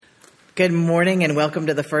Good morning and welcome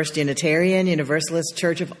to the First Unitarian Universalist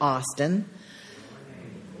Church of Austin.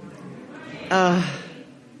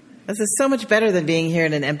 This is so much better than being here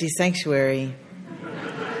in an empty sanctuary.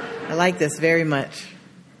 I like this very much.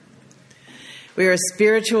 We are a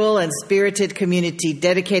spiritual and spirited community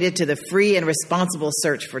dedicated to the free and responsible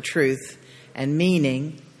search for truth and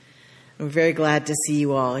meaning. We're very glad to see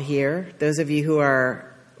you all here. Those of you who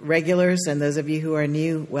are regulars and those of you who are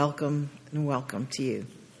new, welcome and welcome to you.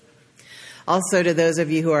 Also, to those of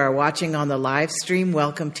you who are watching on the live stream,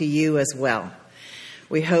 welcome to you as well.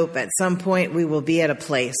 We hope at some point we will be at a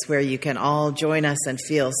place where you can all join us and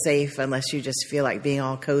feel safe, unless you just feel like being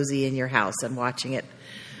all cozy in your house and watching it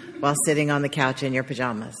while sitting on the couch in your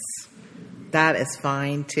pajamas. That is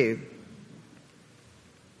fine too.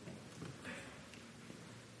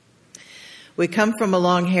 We come from a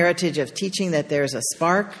long heritage of teaching that there is a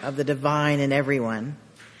spark of the divine in everyone.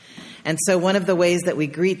 And so one of the ways that we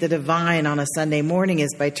greet the divine on a Sunday morning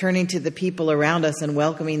is by turning to the people around us and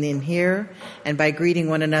welcoming them here, and by greeting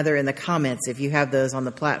one another in the comments if you have those on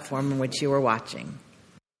the platform in which you are watching.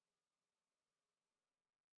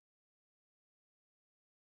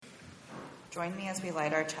 Join me as we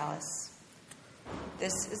light our chalice.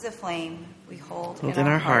 This is the flame we hold in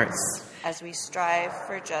our hearts as we strive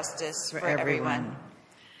for justice for everyone.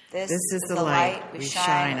 This is the light we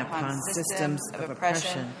shine upon systems of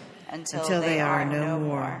oppression until they are no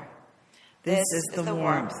more. This is the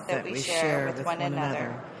warmth that we share with one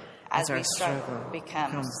another as our struggle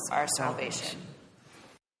becomes our salvation.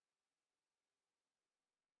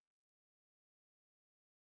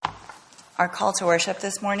 Our call to worship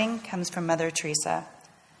this morning comes from Mother Teresa,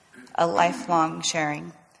 a lifelong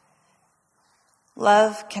sharing.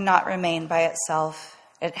 Love cannot remain by itself.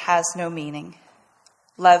 It has no meaning.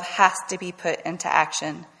 Love has to be put into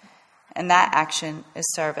action, and that action is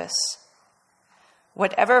service.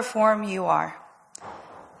 Whatever form you are,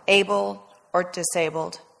 able or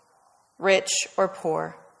disabled, rich or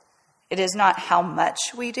poor, it is not how much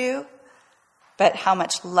we do, but how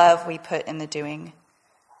much love we put in the doing.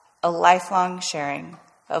 A lifelong sharing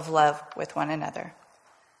of love with one another.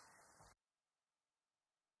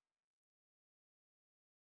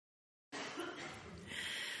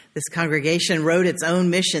 This congregation wrote its own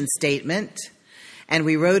mission statement, and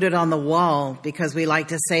we wrote it on the wall because we like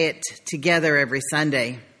to say it together every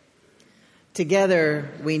Sunday. Together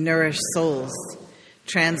we nourish souls,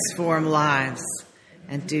 transform lives,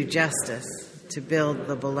 and do justice to build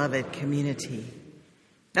the beloved community.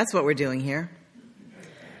 That's what we're doing here.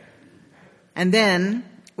 And then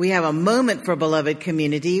we have a moment for beloved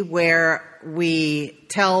community where we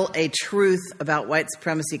tell a truth about white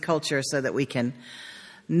supremacy culture so that we can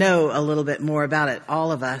know a little bit more about it.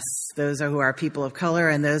 All of us, those who are people of color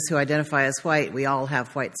and those who identify as white, we all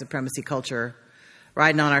have white supremacy culture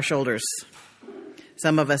riding on our shoulders.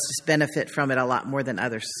 Some of us just benefit from it a lot more than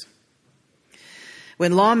others.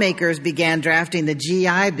 When lawmakers began drafting the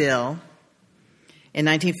GI Bill in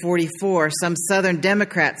 1944, some Southern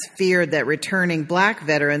Democrats feared that returning black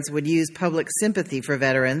veterans would use public sympathy for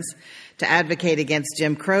veterans to advocate against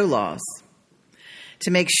Jim Crow laws. To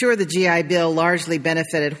make sure the GI Bill largely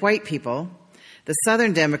benefited white people, the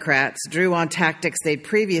Southern Democrats drew on tactics they'd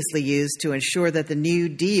previously used to ensure that the New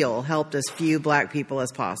Deal helped as few black people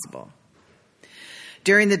as possible.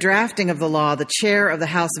 During the drafting of the law, the chair of the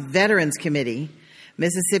House Veterans Committee,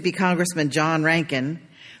 Mississippi Congressman John Rankin,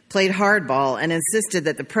 played hardball and insisted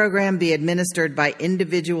that the program be administered by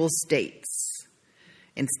individual states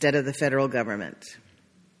instead of the federal government.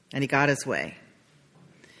 And he got his way.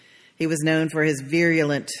 He was known for his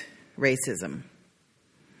virulent racism.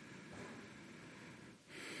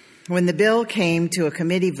 When the bill came to a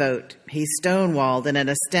committee vote, he stonewalled in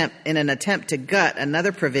an attempt to gut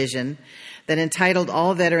another provision that entitled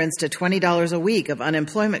all veterans to $20 a week of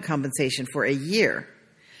unemployment compensation for a year.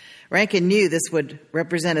 Rankin knew this would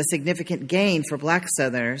represent a significant gain for black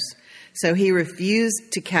Southerners, so he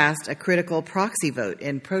refused to cast a critical proxy vote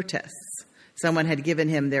in protests. Someone had given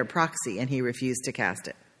him their proxy, and he refused to cast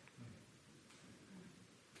it.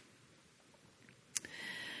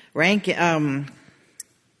 The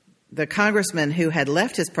congressman who had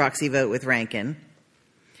left his proxy vote with Rankin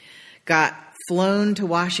got flown to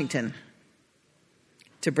Washington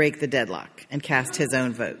to break the deadlock and cast his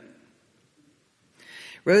own vote.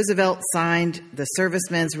 Roosevelt signed the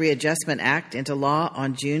Servicemen's Readjustment Act into law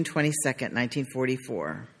on June 22,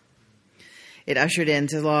 1944. It ushered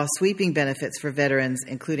into law sweeping benefits for veterans,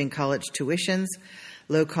 including college tuitions,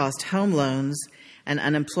 low-cost home loans, and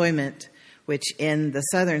unemployment, which in the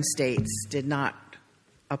southern states did not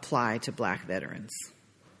apply to black veterans.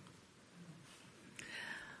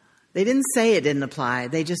 They didn't say it didn't apply.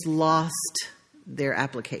 They just lost their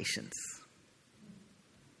applications.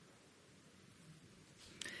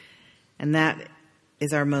 And that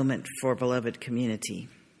is our moment for beloved community.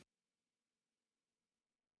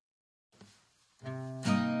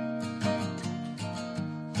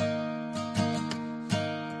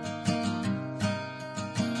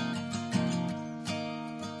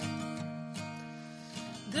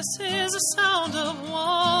 This is the sound of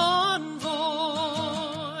one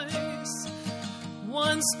voice,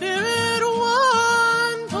 one spirit,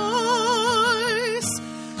 one voice,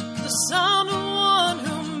 the sound of one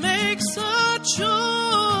who makes a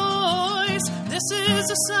choice. This is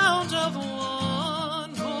the sound of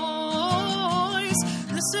one voice.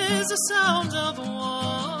 This is the sound of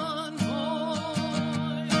one voice.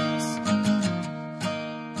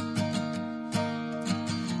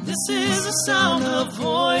 This is the sound of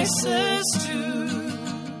voices too.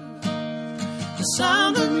 The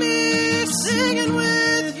sound of me singing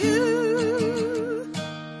with you,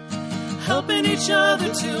 helping each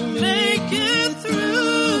other to make it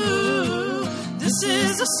through. This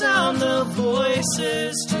is the sound of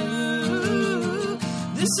voices too.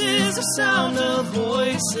 This is the sound of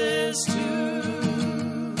voices too.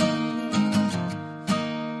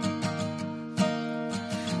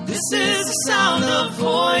 This is the sound of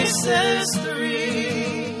voices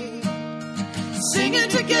three, singing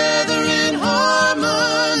together in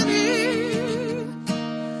harmony,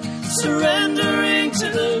 surrendering to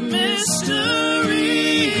the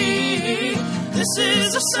mystery. This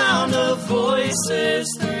is the sound of voices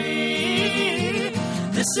three.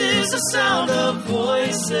 This is the sound of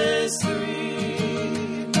voices three.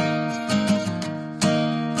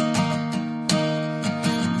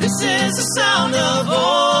 This is the sound of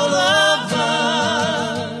all of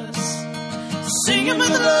us, singing with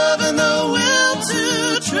love and the will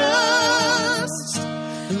to trust.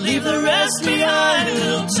 Leave the rest behind,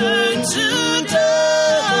 we'll turn to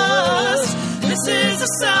dust. This is the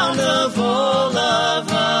sound of all of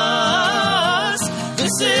us.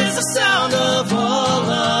 This is the sound of all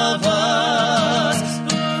of us.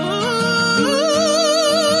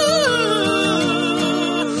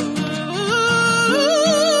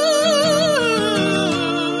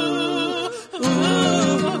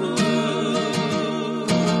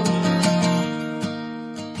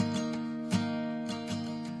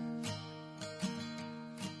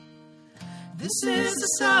 This is the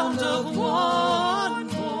sound of one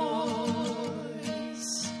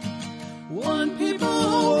voice, one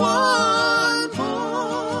people, one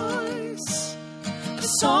voice, a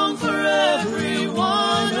song for every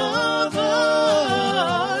one of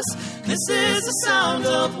us. This is the sound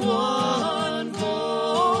of one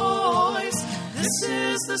voice. This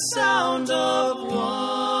is the sound of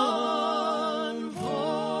one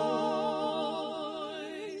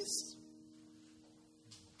voice.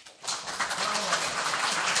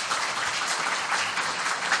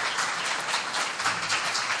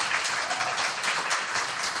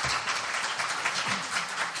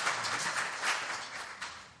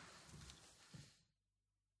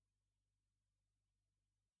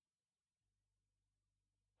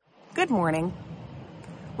 Good morning.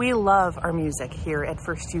 We love our music here at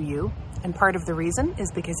First UU, and part of the reason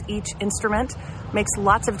is because each instrument makes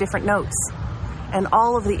lots of different notes, and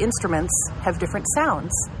all of the instruments have different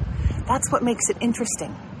sounds. That's what makes it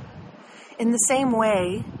interesting. In the same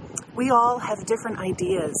way, we all have different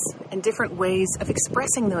ideas and different ways of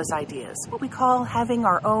expressing those ideas, what we call having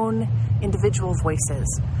our own individual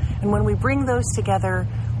voices. And when we bring those together,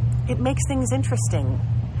 it makes things interesting.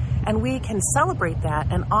 And we can celebrate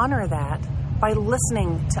that and honor that by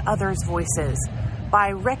listening to others' voices,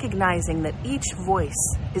 by recognizing that each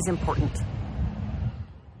voice is important.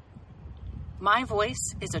 My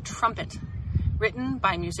Voice is a Trumpet, written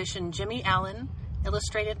by musician Jimmy Allen,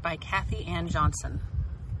 illustrated by Kathy Ann Johnson.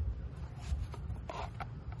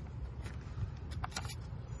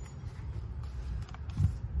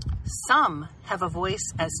 Some have a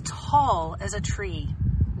voice as tall as a tree,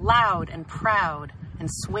 loud and proud, and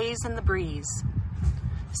sways in the breeze.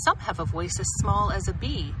 Some have a voice as small as a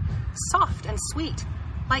bee, soft and sweet,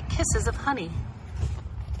 like kisses of honey.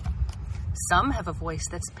 Some have a voice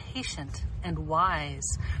that's patient and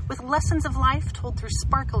wise, with lessons of life told through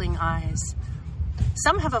sparkling eyes.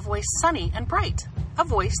 Some have a voice sunny and bright, a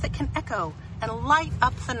voice that can echo and light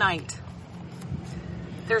up the night.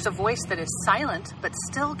 There's a voice that is silent but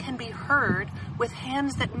still can be heard, with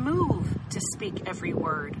hands that move to speak every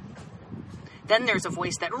word. Then there's a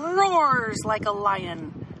voice that roars like a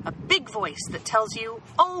lion, a big voice that tells you,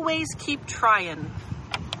 always keep trying.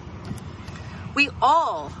 We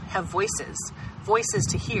all have voices, voices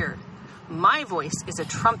to hear, My voice is a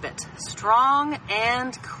trumpet, strong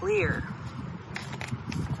and clear.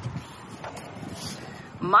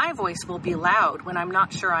 My voice will be loud when I'm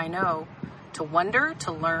not sure I know, to wonder,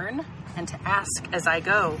 to learn, and to ask as I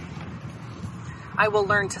go. I will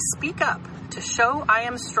learn to speak up, to show I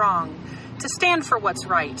am strong, to stand for what's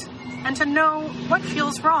right, and to know what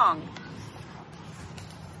feels wrong.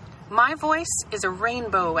 My voice is a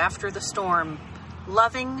rainbow after the storm,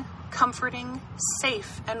 loving, comforting,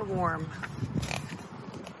 safe, and warm.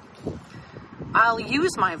 I'll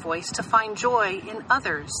use my voice to find joy in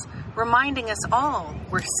others, reminding us all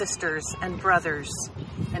we're sisters and brothers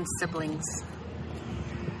and siblings.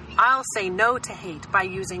 I'll say no to hate by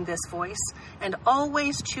using this voice and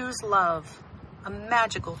always choose love, a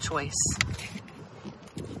magical choice.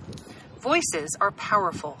 Voices are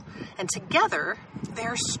powerful, and together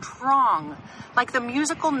they're strong, like the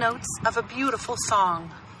musical notes of a beautiful song.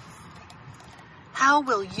 How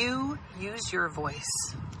will you use your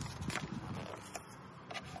voice?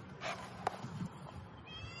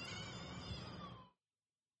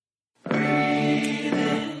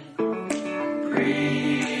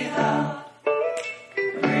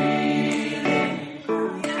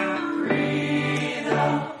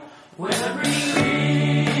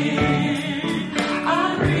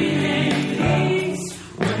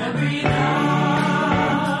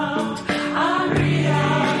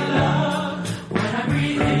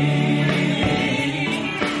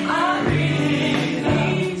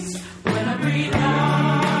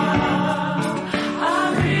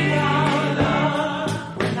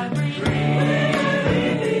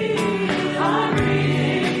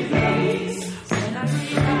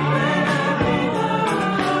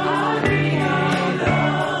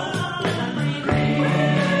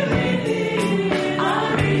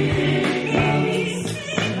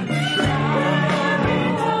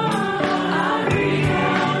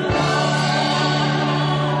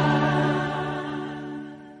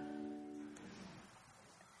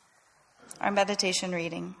 Our meditation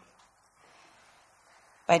reading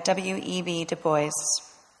by W.E.B. Du Bois.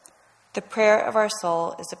 The prayer of our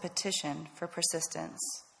soul is a petition for persistence,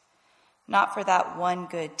 not for that one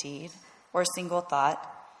good deed or single thought,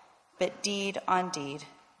 but deed on deed,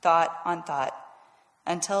 thought on thought,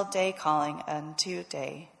 until day calling unto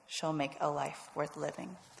day shall make a life worth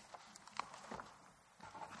living.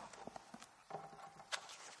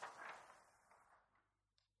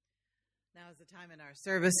 Now is the time in our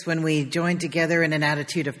service when we join together in an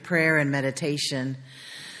attitude of prayer and meditation,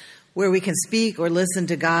 where we can speak or listen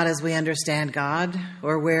to God as we understand God,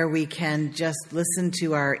 or where we can just listen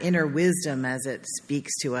to our inner wisdom as it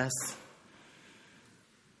speaks to us.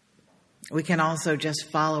 We can also just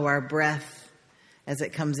follow our breath as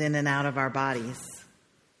it comes in and out of our bodies.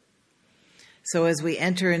 So as we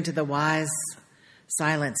enter into the wise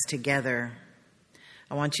silence together,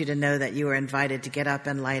 I want you to know that you are invited to get up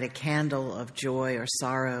and light a candle of joy or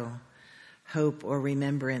sorrow, hope or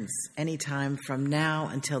remembrance anytime from now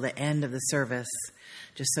until the end of the service,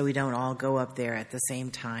 just so we don't all go up there at the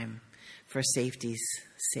same time for safety's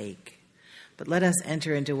sake. But let us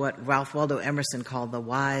enter into what Ralph Waldo Emerson called the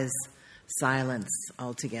wise silence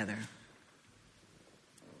altogether.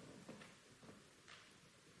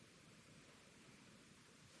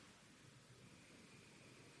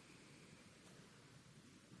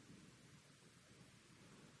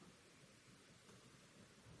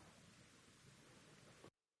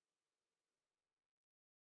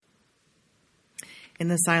 In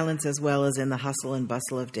the silence as well as in the hustle and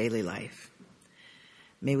bustle of daily life,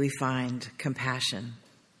 may we find compassion.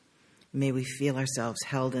 May we feel ourselves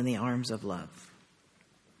held in the arms of love.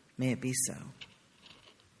 May it be so.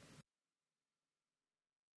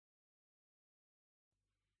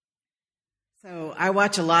 So I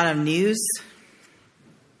watch a lot of news,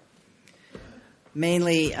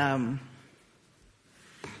 mainly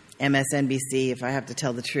MSNBC, if I have to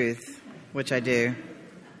tell the truth, which I do.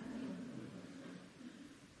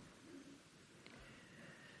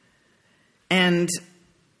 And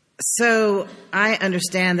so I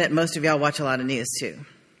understand that most of y'all watch a lot of news too.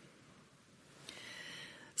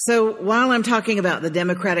 So while I'm talking about the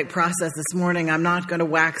democratic process this morning, I'm not going to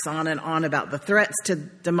wax on and on about the threats to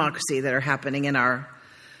democracy that are happening in our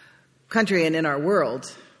country and in our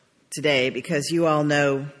world today, because you all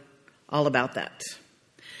know all about that.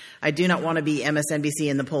 I do not want to be MSNBC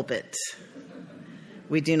in the pulpit.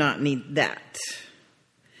 We do not need that.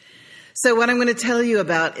 So what I'm going to tell you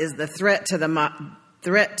about is the threat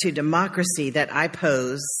to democracy that I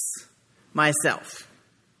pose myself.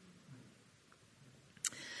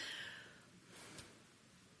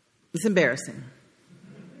 It's embarrassing.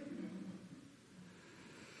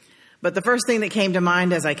 But the first thing that came to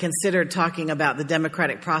mind as I considered talking about the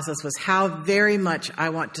democratic process was how very much I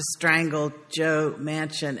want to strangle Joe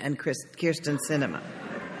Manchin and Kyrsten Sinema.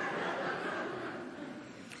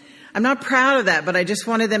 I'm not proud of that, but I just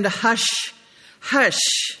wanted them to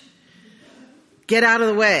hush, get out of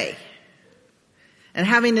the way. And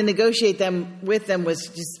having to negotiate with them was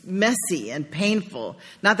just messy and painful.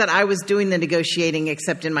 Not that I was doing the negotiating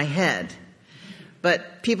except in my head,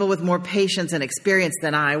 but people with more patience and experience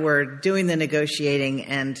than I were doing the negotiating,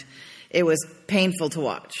 and it was painful to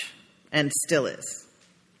watch, and still is.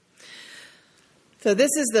 So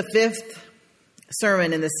this is the 5th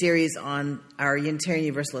sermon in the series on our Unitarian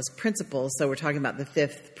Universalist principles. So we're talking about the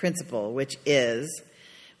 5th principle, which is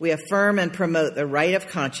we affirm and promote the right of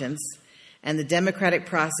conscience and the democratic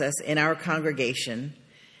process in our congregation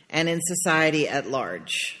and in society at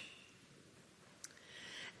large.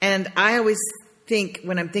 And I always think,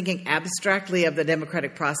 when I'm thinking abstractly of the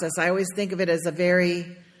democratic process, I always think of it as a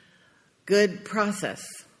very good process.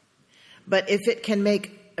 But if it can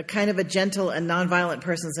make a kind of a gentle and nonviolent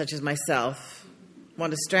person such as myself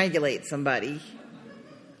want to strangulate somebody,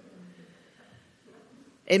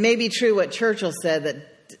 it may be true what Churchill said,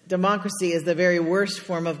 that democracy is the very worst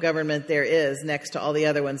form of government there is, next to all the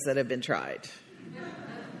other ones that have been tried.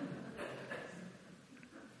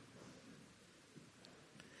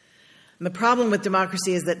 And the problem with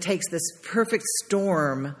democracy is that it takes this perfect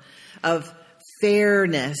storm of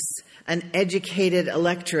fairness, an educated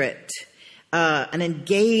electorate, an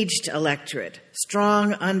engaged electorate,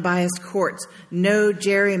 strong, unbiased courts, no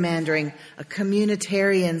gerrymandering, a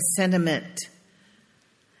communitarian sentiment.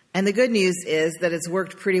 And the good news is that it's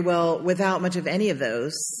worked pretty well without much of any of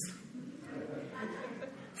those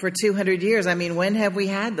for 200 years. I mean, when have we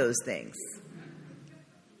had those things?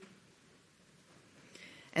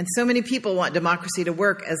 And so many people want democracy to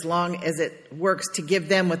work as long as it works to give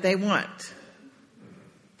them what they want.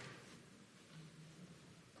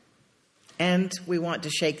 And we want to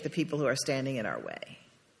shake the people who are standing in our way.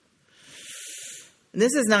 And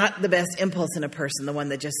this is not the best impulse in a person, the one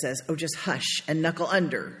that just says, oh, just hush and knuckle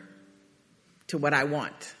under to what I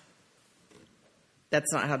want.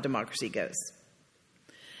 That's not how democracy goes.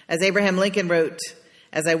 As Abraham Lincoln wrote,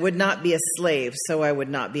 as I would not be a slave, so I would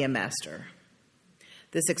not be a master.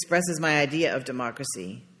 This expresses my idea of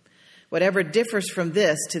democracy. Whatever differs from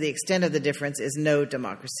this, to the extent of the difference, is no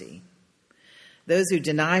democracy. Those who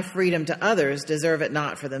deny freedom to others deserve it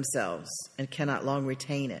not for themselves and cannot long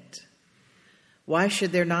retain it. Why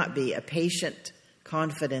should there not be a patient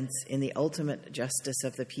confidence in the ultimate justice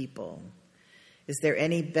of the people? Is there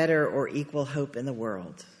any better or equal hope in the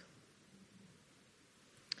world?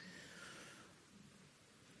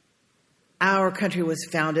 Our country was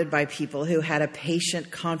founded by people who had a patient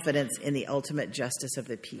confidence in the ultimate justice of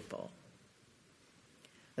the people,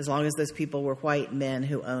 as long as those people were white men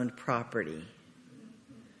who owned property.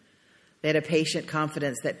 They had a patient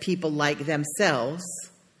confidence that people like themselves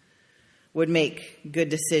would make good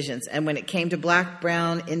decisions. And when it came to black,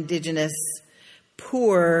 brown, indigenous,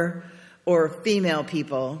 poor, or female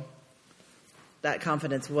people, that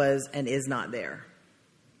confidence was and is not there.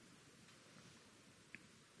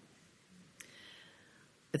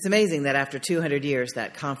 It's amazing that after 200 years,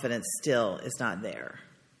 that confidence still is not there.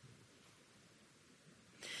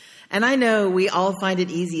 And I know we all find it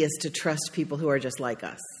easiest to trust people who are just like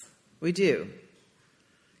us. We do.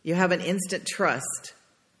 You have an instant trust.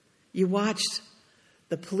 You watched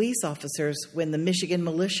the police officers when the Michigan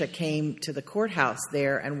militia came to the courthouse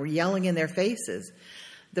there and were yelling in their faces.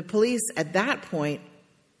 The police at that point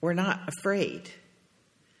were not afraid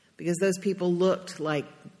because those people looked like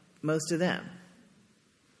most of them.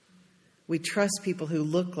 We trust people who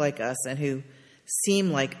look like us and who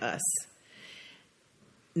seem like us.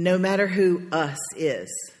 No matter who us is,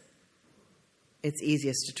 it's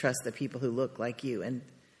easiest to trust the people who look like you and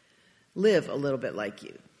live a little bit like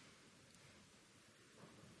you.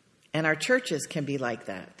 And our churches can be like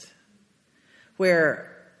that,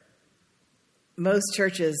 where most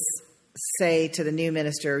churches say to the new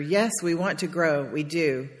minister, yes, we want to grow, we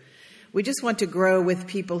do. We just want to grow with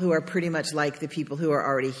people who are pretty much like the people who are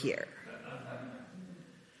already here.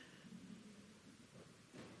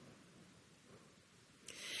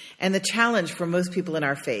 And the challenge for most people in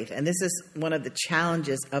our faith, and this is one of the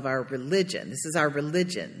challenges of our religion, this is our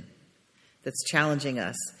religion that's challenging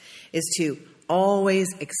us, is to always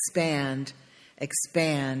expand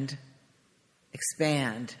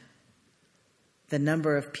the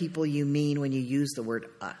number of people you mean when you use the word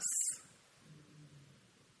us.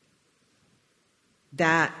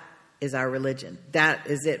 That is our religion. That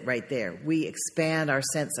is it right there. We expand our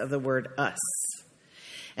sense of the word us.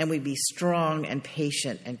 And we be strong and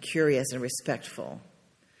patient and curious and respectful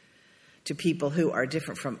to people who are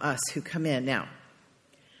different from us who come in. Now,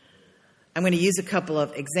 I'm going to use a couple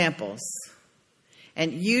of examples.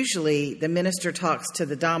 And usually the minister talks to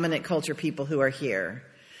the dominant culture people who are here.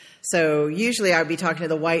 So usually I would be talking to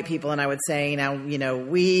the white people and I would say, now,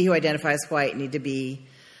 we who identify as white need to be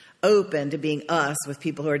open to being us with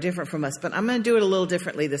people who are different from us. But I'm going to do it a little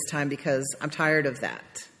differently this time because I'm tired of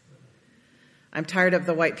that. I'm tired of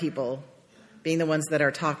the white people being the ones that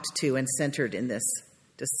are talked to and centered in this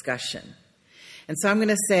discussion. And so I'm going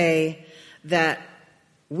to say that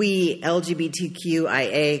we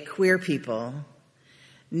LGBTQIA queer people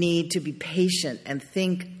need to be patient and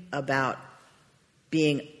think about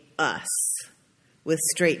being us with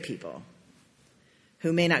straight people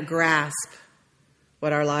who may not grasp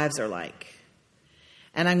what our lives are like.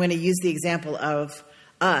 And I'm going to use the example of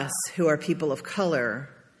us who are people of color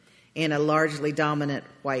in a largely dominant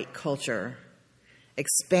white culture,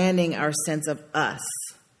 expanding our sense of us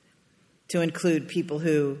to include people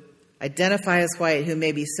who identify as white, who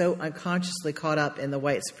may be so unconsciously caught up in the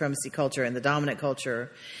white supremacy culture and the dominant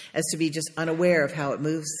culture as to be just unaware of how it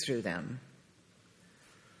moves through them.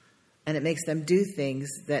 And it makes them do things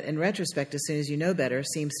that, in retrospect, as soon as you know better,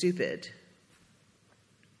 seem stupid.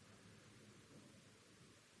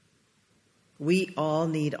 We all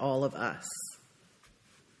need all of us.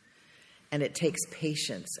 And it takes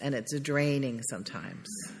patience, and it's draining sometimes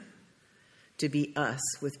to be us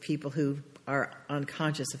with people who are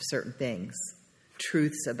unconscious of certain things,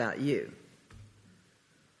 truths about you.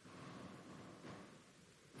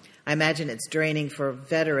 I imagine it's draining for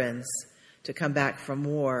veterans to come back from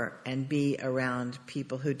war and be around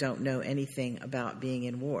people who don't know anything about being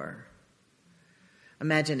in war.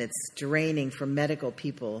 Imagine it's draining for medical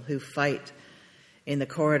people who fight in the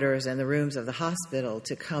corridors and the rooms of the hospital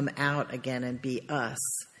to come out again and be us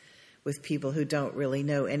with people who don't really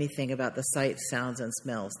know anything about the sights, sounds, and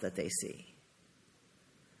smells that they see.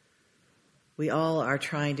 We all are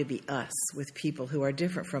trying to be us with people who are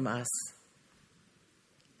different from us,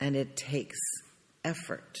 and it takes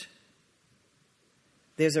effort.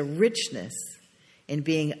 There's a richness in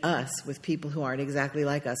being us with people who aren't exactly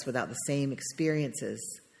like us without the same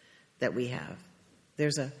experiences that we have.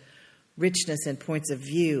 There's a richness in points of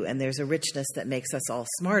view, and there's a richness that makes us all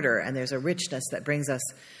smarter, and there's a richness that brings us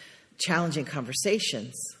challenging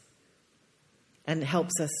conversations and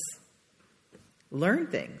helps us learn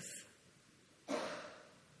things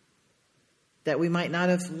that we might not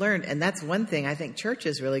have learned. And that's one thing I think church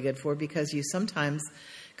is really good for, because you sometimes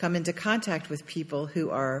come into contact with people who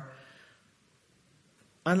are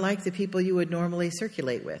unlike the people you would normally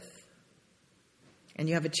circulate with. And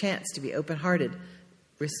you have a chance to be open-hearted,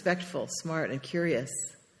 respectful, smart, and curious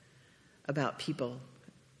about people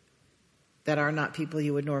that are not people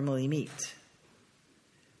you would normally meet.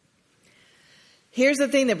 Here's the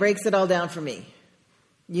thing that breaks it all down for me.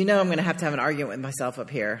 I'm going to have an argument with myself up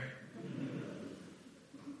here.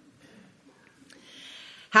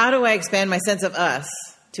 How do I expand my sense of us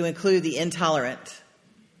to include the intolerant?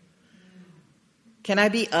 Can I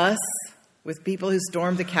be us with people who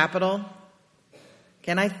stormed the Capitol?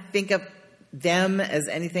 Can I think of them as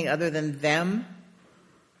anything other than them?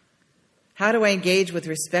 How do I engage with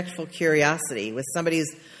respectful curiosity with somebody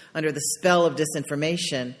who's under the spell of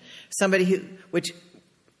disinformation, which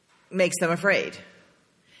makes them afraid,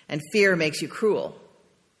 and fear makes you cruel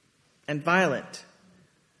and violent?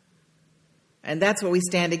 And that's what we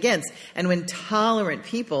stand against. And when tolerant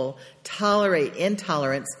people tolerate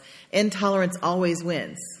intolerance, intolerance always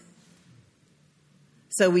wins.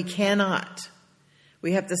 So we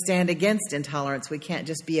have to stand against intolerance. We can't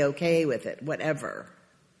just be okay with it, whatever.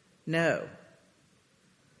 No.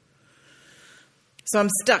 So I'm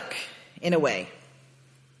stuck in a way,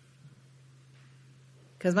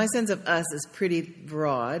 because my sense of us is pretty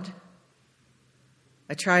broad.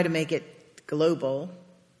 I try to make it global.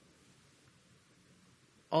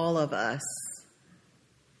 All of us.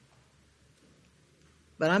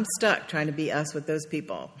 But I'm stuck trying to be us with those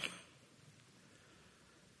people.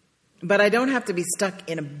 But I don't have to be stuck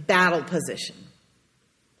in a battle position.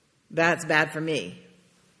 That's bad for me.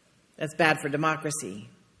 That's bad for democracy.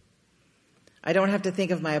 I don't have to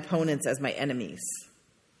think of my opponents as my enemies.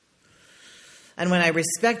 And when I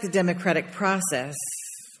respect the democratic process,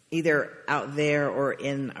 either out there or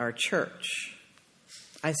in our church,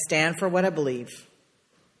 I stand for what I believe.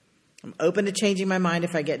 I'm open to changing my mind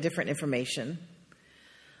if I get different information.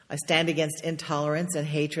 I stand against intolerance and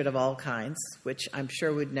hatred of all kinds, which I'm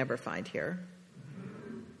sure we'd never find here,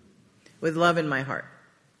 with love in my heart.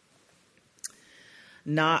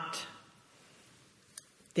 Not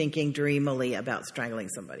thinking dreamily about strangling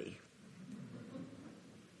somebody.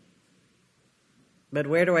 But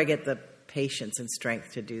where do I get the patience and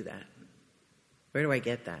strength to do that? Where do I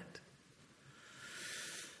get that?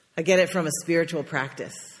 I get it from a spiritual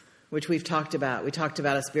practice, which we've talked about. We talked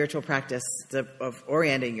about a spiritual practice of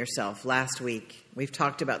orienting yourself last week. We've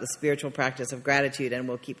talked about the spiritual practice of gratitude, and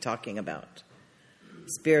we'll keep talking about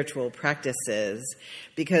spiritual practices,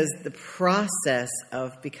 because the process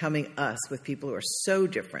of becoming us with people who are so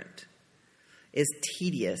different is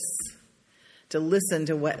tedious. To listen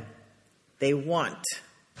to what they want,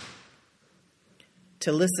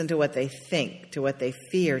 to listen to what they think, to what they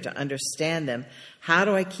fear, to understand them. How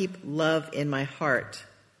do I keep love in my heart?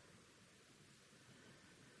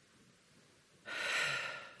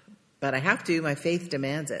 But I have to. My faith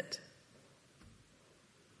demands it.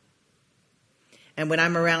 And when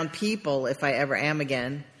I'm around people, if I ever am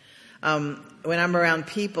again, when I'm around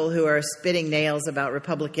people who are spitting nails about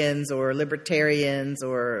Republicans or libertarians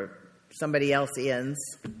or somebody elseans,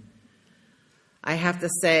 I have to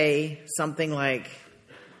say something like,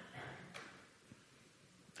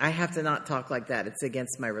 I have to not talk like that. It's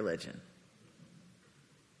against my religion.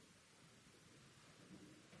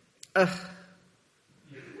 Ugh.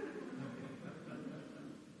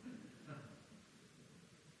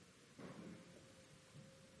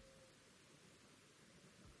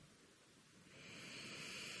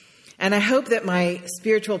 And I hope that my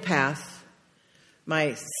spiritual path,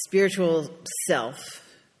 my spiritual self,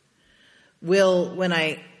 will, when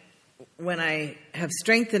I have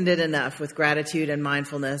strengthened it enough with gratitude and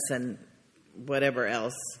mindfulness and whatever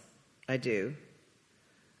else I do,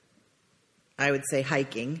 I would say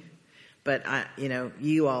hiking, but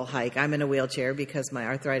you all hike. I'm in a wheelchair because my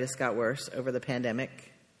arthritis got worse over the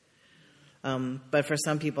pandemic. But for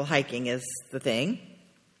some people, hiking is the thing.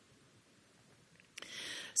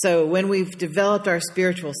 So when we've developed our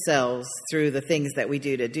spiritual selves through the things that we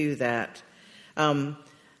do to do that, and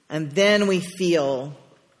then we feel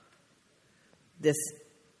this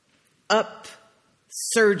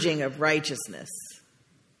upsurging of righteousness,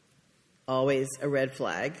 always a red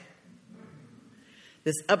flag,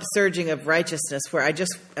 this upsurging of righteousness where I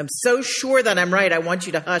just am so sure that I'm right, I want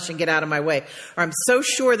you to hush and get out of my way. Or I'm so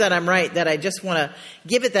sure that I'm right that I just want to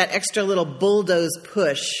give it that extra little bulldoze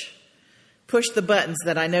push the buttons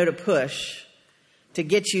that I know to push to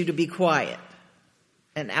get you to be quiet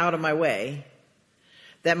and out of my way,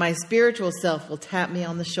 that my spiritual self will tap me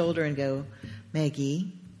on the shoulder and go,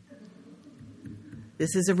 Maggie,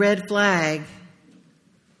 this is a red flag.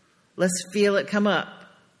 Let's feel it come up.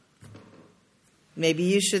 Maybe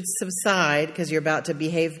you should subside because you're about to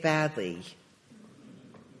behave badly.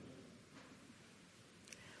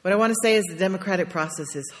 What I want to say is the democratic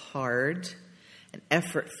process is hard and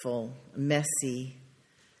effortful, messy,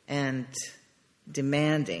 and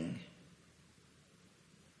demanding.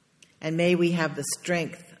 And may we have the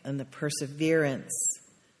strength and the perseverance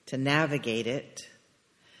to navigate it.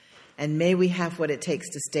 And may we have what it takes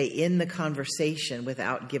to stay in the conversation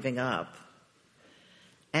without giving up.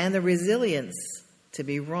 And the resilience to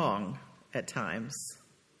be wrong at times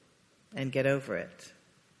and get over it.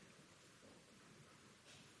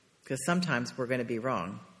 Because sometimes we're going to be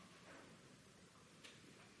wrong.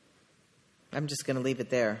 I'm just going to leave it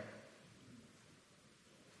there.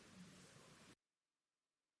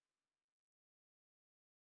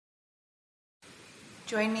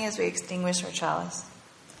 Join me as we extinguish our chalice.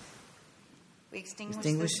 We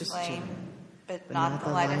extinguish this flame, but not the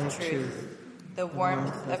light of truth, the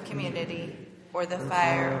warmth of community, or the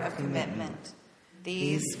fire of commitment.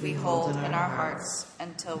 These we hold in our hearts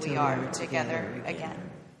until we are together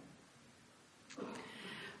again.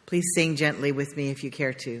 Please sing gently with me if you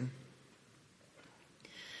care to.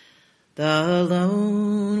 The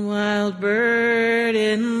lone wild bird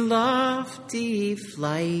in lofty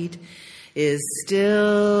flight is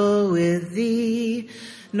still with thee,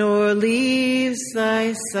 nor leaves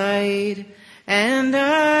thy sight. And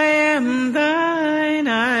I am thine,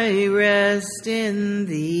 I rest in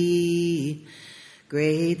thee.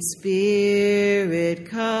 Great Spirit,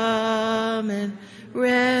 come and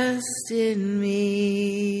rest in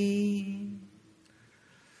me.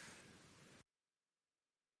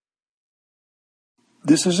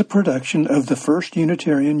 This is a production of the First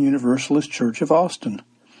Unitarian Universalist Church of Austin.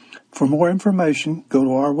 For more information, go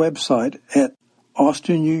to our website at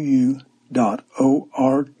austinuu.org.